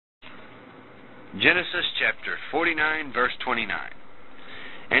Genesis chapter 49, verse 29.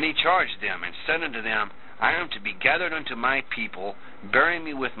 And he charged them, and said unto them, I am to be gathered unto my people, bury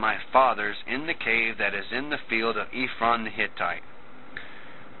me with my fathers in the cave that is in the field of Ephron the Hittite.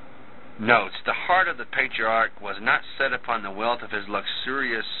 Notes, the heart of the patriarch was not set upon the wealth of his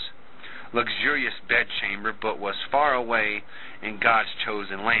luxurious bedchamber, but was far away in God's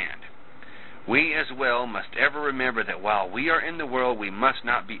chosen land. We as well must ever remember that while we are in the world, we must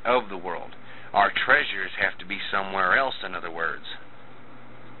not be of the world. Our treasures have to be somewhere else, in other words.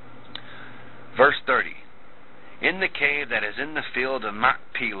 Verse 30. In the cave that is in the field of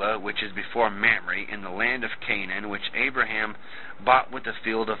Machpelah, which is before Mamre, in the land of Canaan, which Abraham bought with the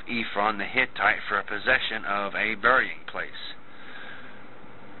field of Ephron the Hittite for a possession of a burying place.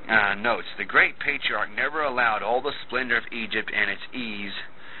 Notes, the great patriarch never allowed all the splendor of Egypt and its ease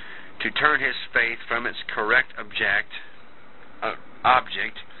to turn his faith from its correct object.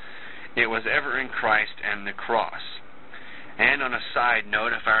 It was ever in Christ and the cross. And on a side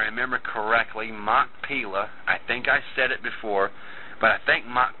note, if I remember correctly, Machpelah, I think I said it before, but I think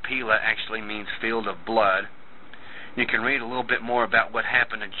Machpelah actually means field of blood. You can read a little bit more about what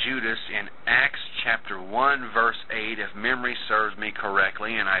happened to Judas in Acts chapter 1, verse 8, if memory serves me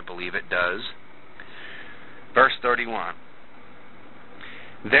correctly, and I believe it does. Verse 31.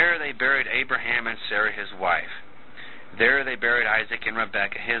 There they buried Abraham and Sarah his wife. There they buried Isaac and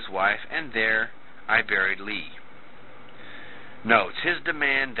Rebekah his wife, and there I buried Leah. Notes, his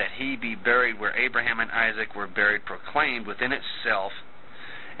demand that he be buried where Abraham and Isaac were buried proclaimed within itself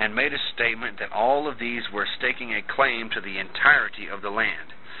and made a statement that all of these were staking a claim to the entirety of the land.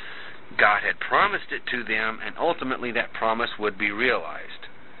 God had promised it to them, and ultimately that promise would be realized.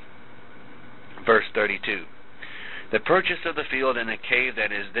 Verse 32. The purchase of the field and the cave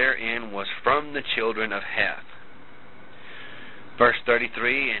that is therein was from the children of Heth. Verse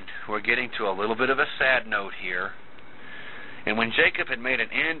 33, and we're getting to a little bit of a sad note here. And when Jacob had made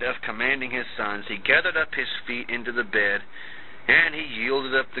an end of commanding his sons, he gathered up his feet into the bed, and he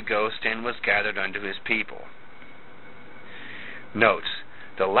yielded up the ghost, and was gathered unto his people. Notes,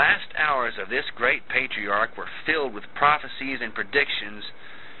 the last hours of this great patriarch were filled with prophecies and predictions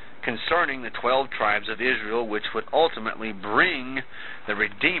concerning the 12 tribes of Israel, which would ultimately bring the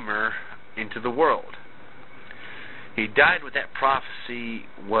Redeemer into the world. He died when that prophecy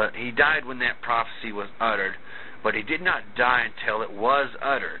was uttered, but he did not die until it was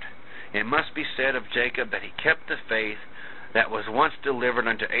uttered. It must be said of Jacob that he kept the faith that was once delivered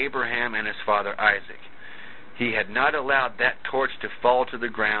unto Abraham and his father Isaac. He had not allowed that torch to fall to the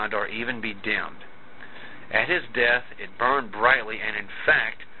ground or even be dimmed. At his death, it burned brightly, and in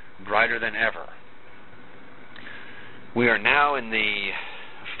fact, brighter than ever. We are now in the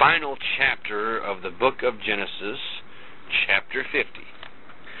final chapter of the book of Genesis, chapter 50.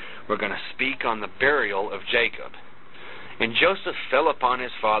 We're going to speak on the burial of Jacob. And Joseph fell upon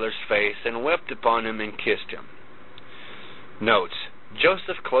his father's face and wept upon him and kissed him. Notes,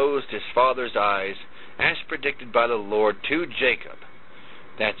 Joseph closed his father's eyes as predicted by the Lord to Jacob.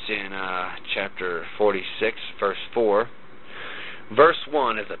 That's in chapter 46, verse 4. Verse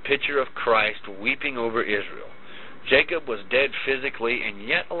 1 is a picture of Christ weeping over Israel. Jacob was dead physically and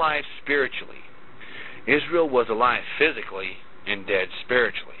yet alive spiritually. Israel was alive physically and dead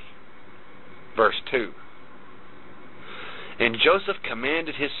spiritually. Verse 2. And Joseph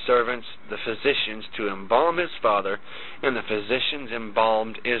commanded his servants, the physicians, to embalm his father, and the physicians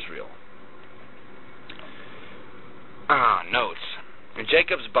embalmed Israel. Notes.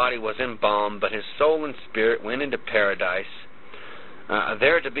 Jacob's body was embalmed, but his soul and spirit went into paradise,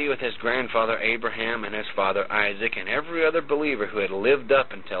 there to be with his grandfather Abraham and his father Isaac and every other believer who had lived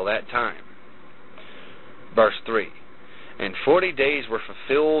up until that time. Verse 3. And 40 days were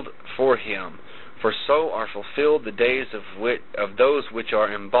fulfilled for him, for so are fulfilled the days of those which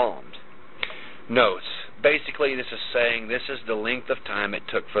are embalmed. Notes, basically this is saying this is the length of time it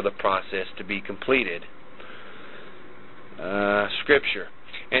took for the process to be completed. Scripture.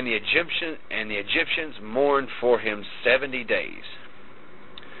 And the Egyptians mourned for him 70 days.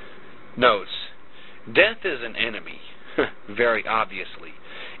 Notes, death is an enemy, very obviously.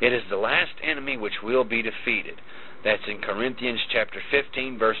 It is the last enemy which will be defeated. That's in Corinthians chapter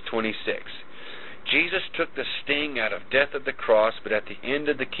 15, verse 26. Jesus took the sting out of death at the cross, but at the end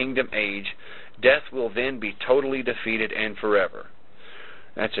of the kingdom age, death will then be totally defeated and forever.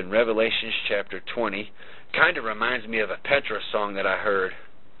 That's in Revelation chapter 20. Kind of reminds me of a Petra song that I heard.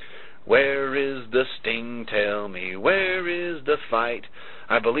 Where is the sting, tell me, where is the fight?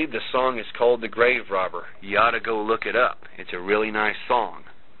 I believe the song is called The Grave Robber. You ought to go look it up. It's a really nice song.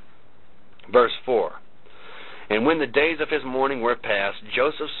 Verse 4. And when the days of his mourning were past,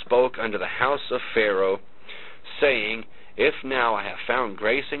 Joseph spoke unto the house of Pharaoh, saying, If now I have found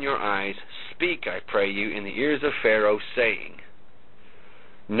grace in your eyes, speak, I pray you, in the ears of Pharaoh, saying.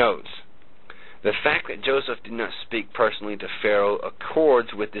 Notes: the fact that Joseph did not speak personally to Pharaoh accords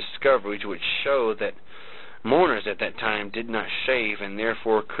with discoveries which show that mourners at that time did not shave and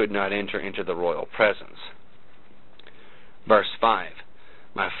therefore could not enter into the royal presence. Verse 5,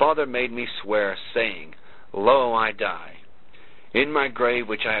 My father made me swear, saying, Lo, I die. In my grave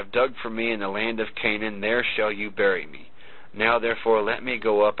which I have dug for me in the land of Canaan, there shall you bury me. Now therefore let me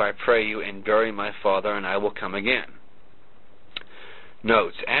go up, I pray you, and bury my father, and I will come again.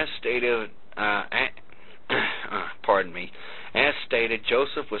 Notes: as stated,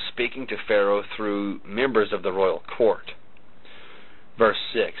 Joseph was speaking to Pharaoh through members of the royal court. Verse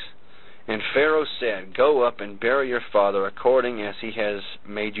 6, And Pharaoh said, Go up and bury your father according as he has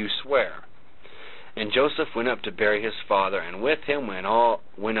made you swear. And Joseph went up to bury his father, and with him went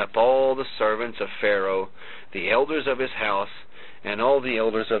up all the servants of Pharaoh, the elders of his house, and all the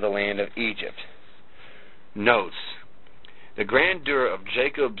elders of the land of Egypt. Notes: the grandeur of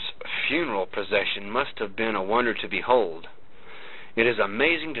Jacob's funeral procession must have been a wonder to behold. It is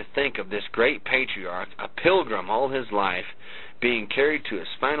amazing to think of this great patriarch, a pilgrim all his life, being carried to his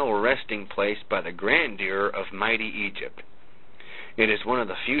final resting place by the grandeur of mighty Egypt. It is one of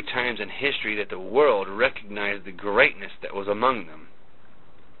the few times in history that the world recognized the greatness that was among them.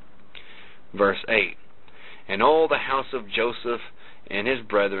 Verse 8, And all the house of Joseph and his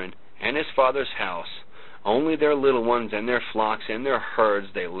brethren and his father's house, only their little ones and their flocks and their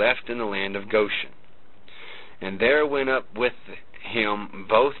herds they left in the land of Goshen. And there went up with him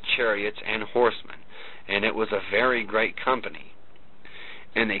both chariots and horsemen, and it was a very great company.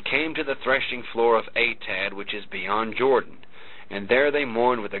 And they came to the threshing floor of Atad, which is beyond Jordan. And there they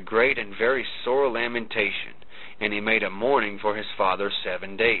mourned with a great and very sore lamentation. And he made a mourning for his father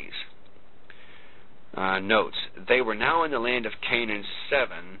 7 days. Notes: they were now in the land of Canaan,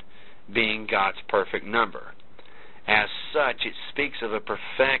 7 being God's perfect number. As such, it speaks of a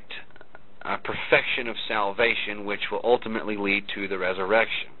perfection of salvation which will ultimately lead to the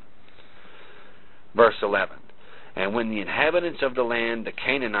resurrection. Verse 11, And when the inhabitants of the land, the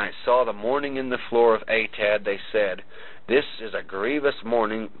Canaanites, saw the mourning in the floor of Atad, they said, This is a grievous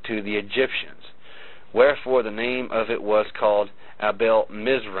mourning to the Egyptians. Wherefore the name of it was called Abel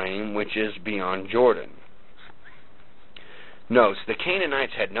Mizraim, which is beyond Jordan. Notes: the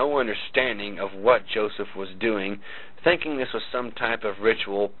Canaanites had no understanding of what Joseph was doing, thinking this was some type of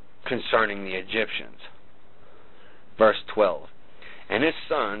ritual concerning the Egyptians. Verse 12, And his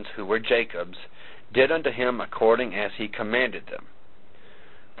sons, who were Jacob's, did unto him according as he commanded them.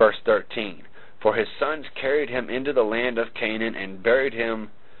 Verse 13, For his sons carried him into the land of Canaan, and buried him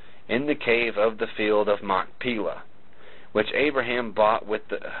in the cave of the field of Machpelah, which Abraham bought with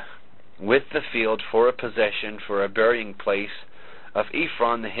the field for a possession, for a burying place of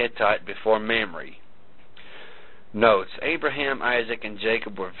Ephron the Hittite before Mamre. Notes: Abraham, Isaac, and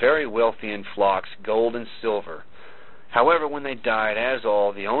Jacob were very wealthy in flocks, gold and silver. However, when they died, as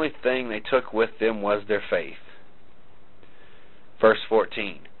all, the only thing they took with them was their faith. Verse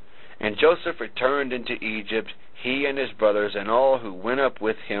 14, And Joseph returned into Egypt, he and his brothers, and all who went up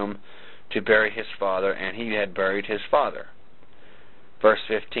with him to bury his father, and he had buried his father. Verse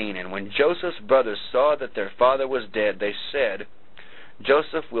 15, And when Joseph's brothers saw that their father was dead, they said,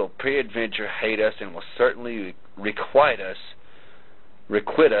 Joseph will peradventure hate us, and will certainly requite us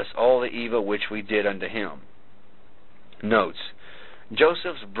all the evil which we did unto him. Notes: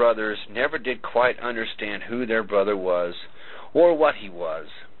 Joseph's brothers never did quite understand who their brother was, or what he was.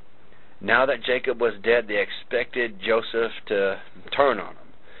 Now that Jacob was dead, they expected Joseph to turn on them.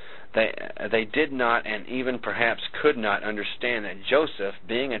 They did not, and even perhaps could not, understand that Joseph,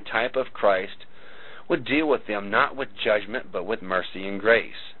 being a type of Christ, would deal with them not with judgment, but with mercy and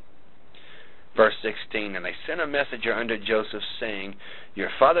grace. Verse 16, And they sent a messenger unto Joseph, saying, Your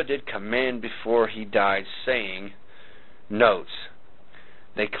father did command before he died, saying. Notes: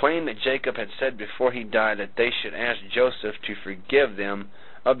 they claimed that Jacob had said before he died that they should ask Joseph to forgive them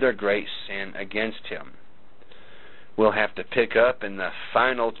of their great sin against him. We'll have to pick up in the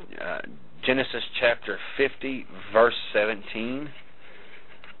final Genesis chapter 50, verse 17.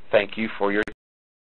 Thank you for your